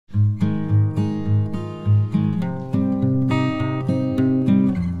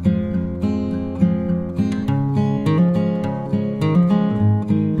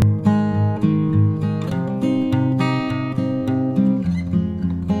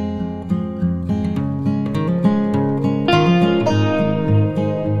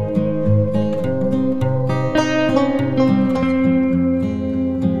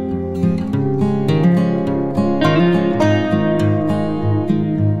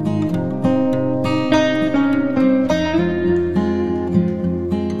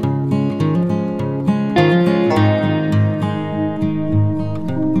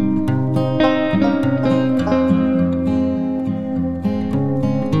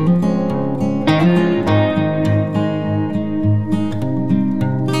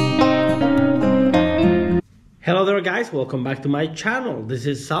guys, welcome back to my channel. This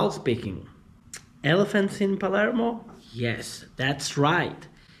is Sal speaking. Elephants in Palermo? Yes, that's right.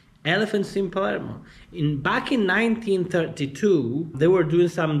 Elephants in Palermo. Back in 1932, they were doing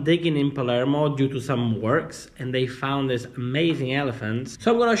some digging in Palermo due to some works, and they found these amazing elephants.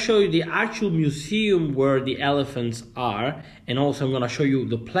 So I'm gonna show you the actual museum where the elephants are, and also I'm gonna show you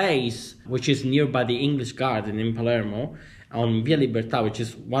the place, which is nearby the English Garden in Palermo, on Via Libertà, which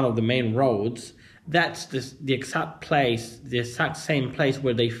is one of the main roads. That's the exact place, the exact same place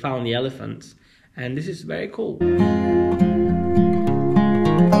where they found the elephants. And this is very cool.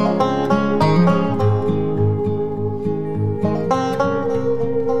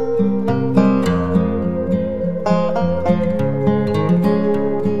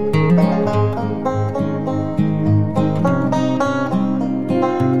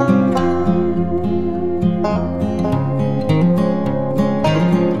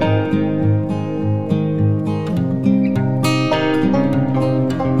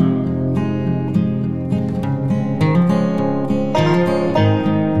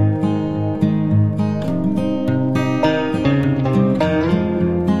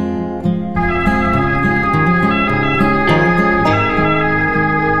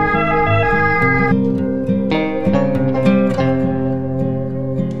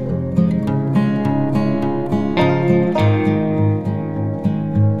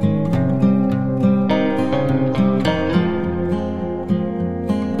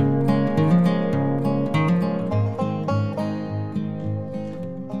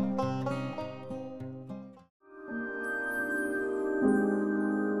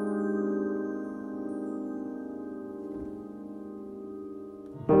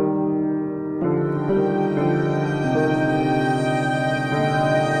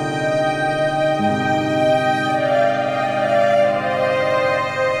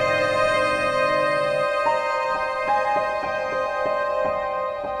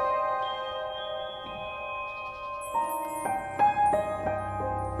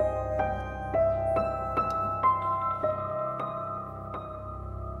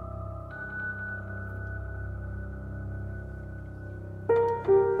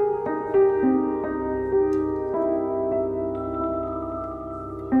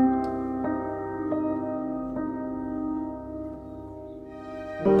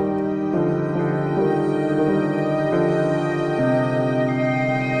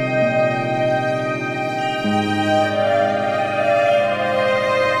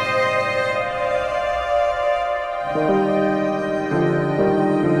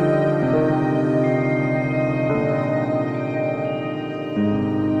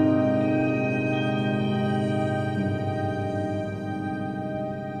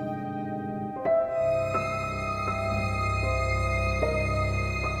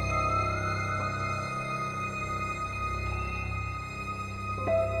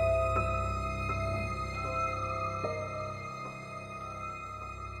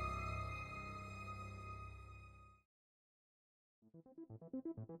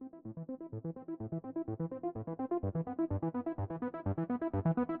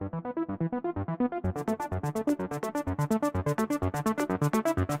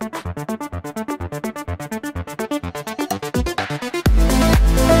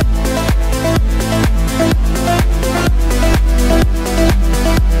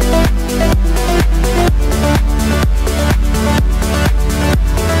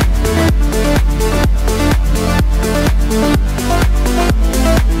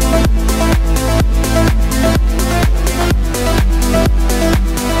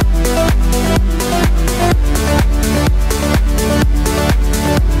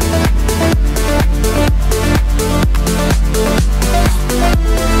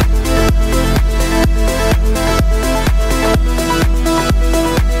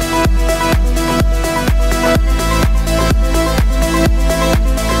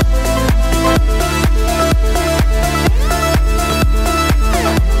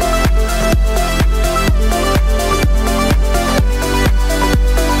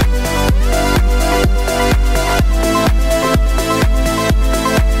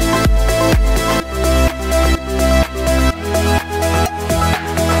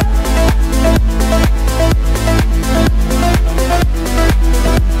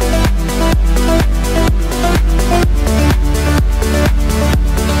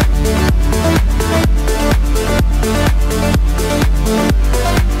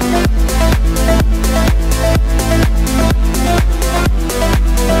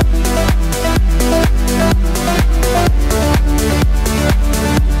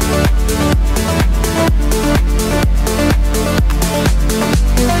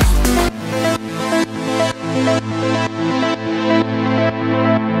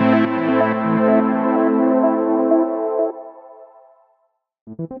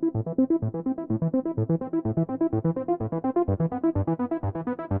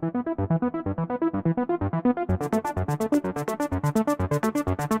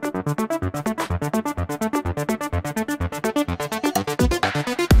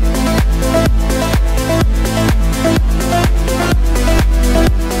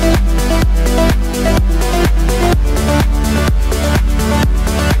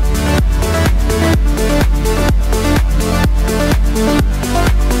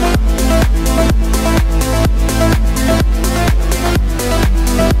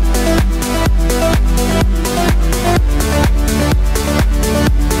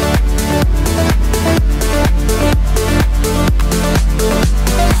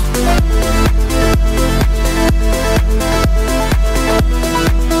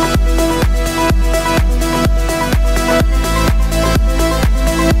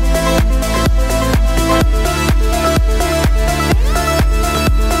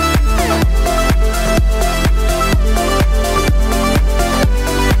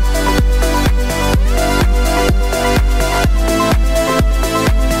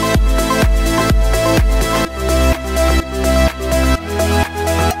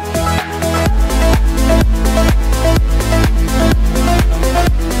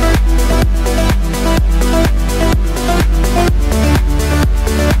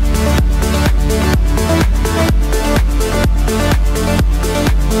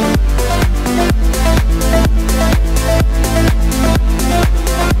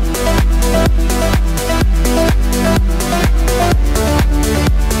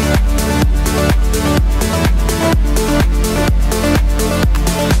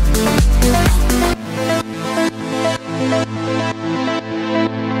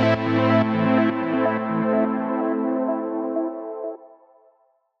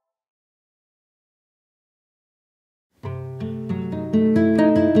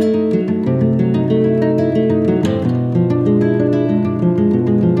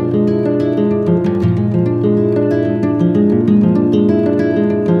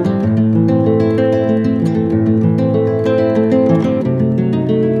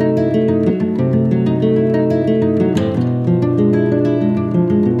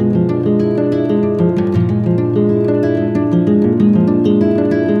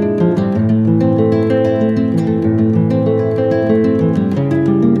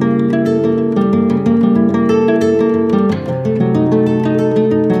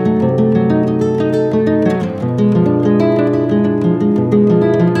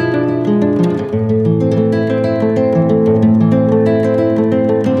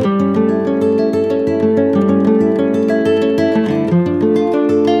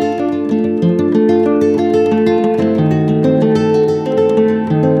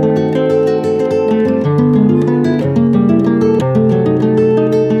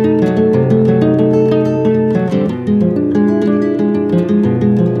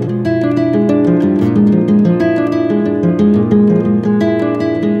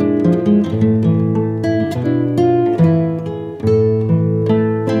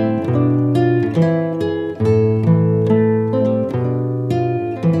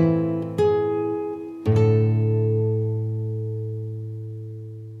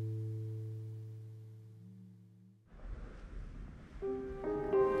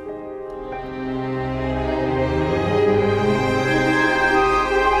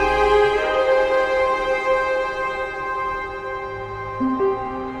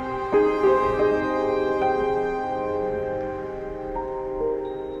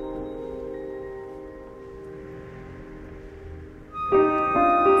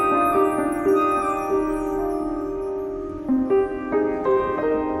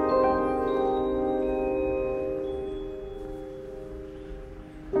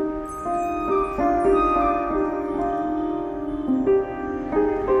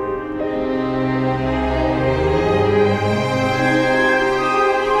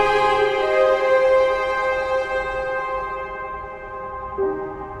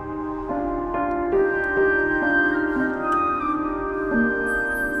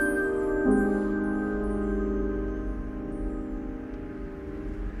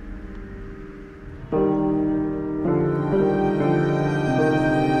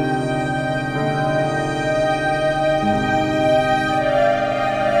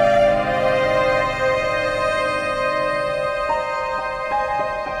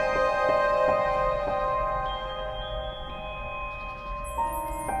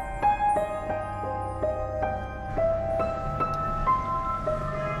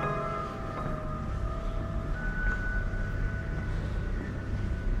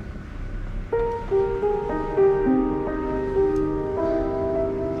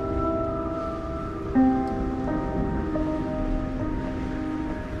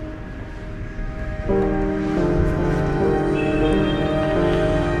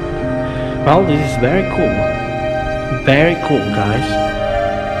 Well, this is very cool. Very cool, guys.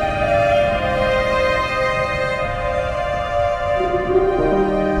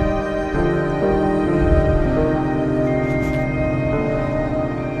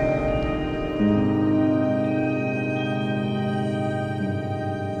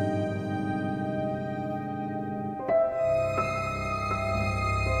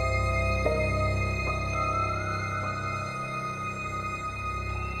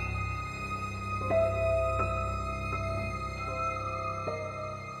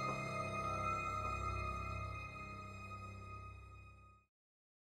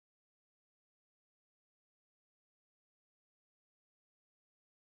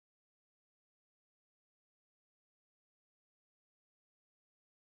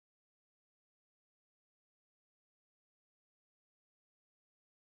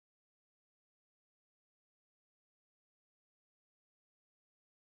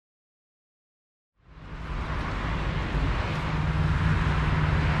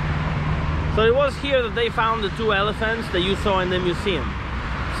 So it was here that they found the two elephants that you saw in the museum.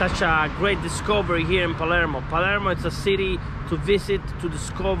 Such a great discovery here in Palermo. Palermo is a city to visit, to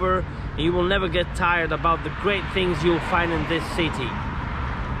discover, and you will never get tired about the great things you'll find in this city.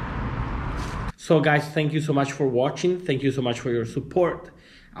 So guys, thank you so much for watching. Thank you so much for your support.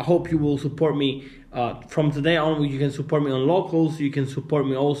 I hope you will support me. From today on, you can support me on Locals. You can support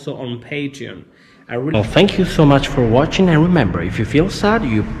me also on Patreon. Well, thank you so much for watching, and remember, if you feel sad,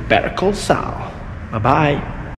 you better call Sal. Bye-bye.